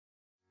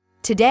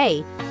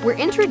Today, we're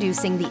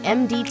introducing the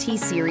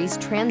MDT-Series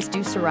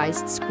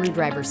Transducerized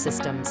screwdriver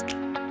systems.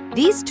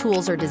 These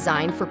tools are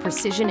designed for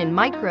precision in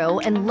micro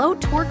and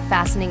low-torque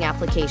fastening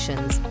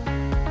applications.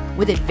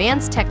 With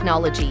advanced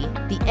technology,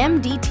 the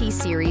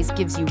MDT-Series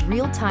gives you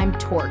real-time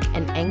torque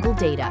and angle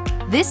data.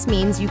 This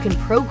means you can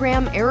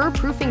program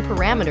error-proofing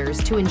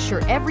parameters to ensure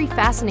every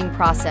fastening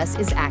process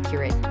is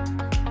accurate.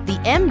 The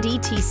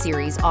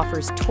MDT-Series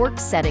offers torque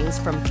settings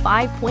from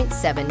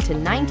 5.7 to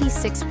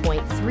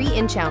 96.3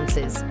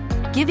 inch-ounces,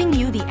 giving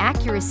you the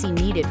accuracy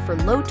needed for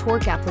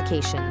low-torque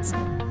applications.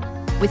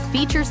 With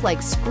features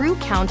like screw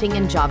counting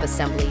and job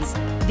assemblies,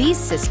 these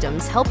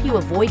systems help you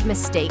avoid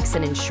mistakes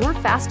and ensure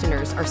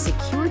fasteners are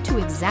secured to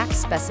exact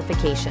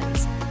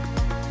specifications.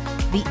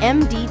 The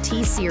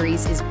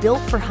MDT-Series is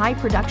built for high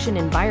production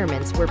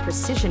environments where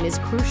precision is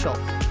crucial.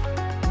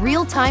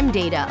 Real-time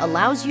data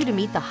allows you to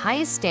meet the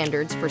highest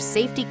standards for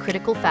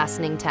safety-critical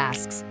fastening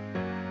tasks.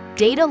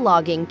 Data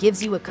logging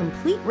gives you a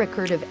complete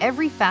record of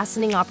every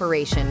fastening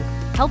operation,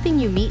 helping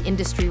you meet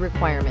industry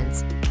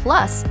requirements.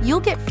 Plus,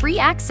 you'll get free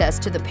access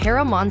to the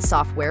Mountz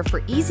software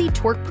for easy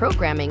torque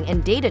programming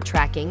and data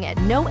tracking at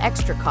no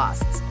extra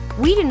costs.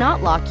 We do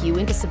not lock you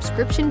into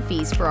subscription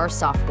fees for our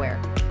software.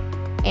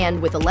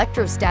 And with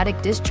electrostatic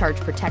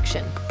discharge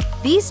protection,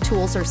 these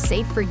tools are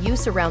safe for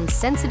use around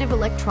sensitive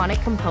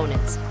electronic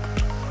components.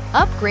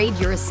 Upgrade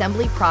your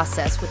assembly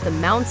process with the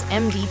Mountz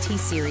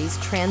MDT-Series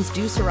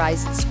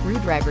Transducerized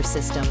screwdriver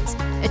systems.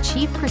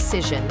 Achieve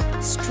precision,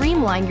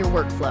 streamline your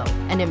workflow,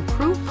 and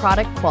improve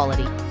product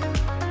quality.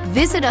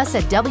 Visit us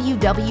at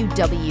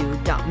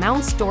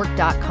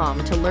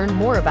www.mountzstork.com to learn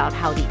more about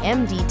how the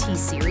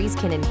MDT-Series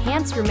can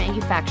enhance your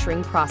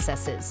manufacturing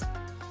processes.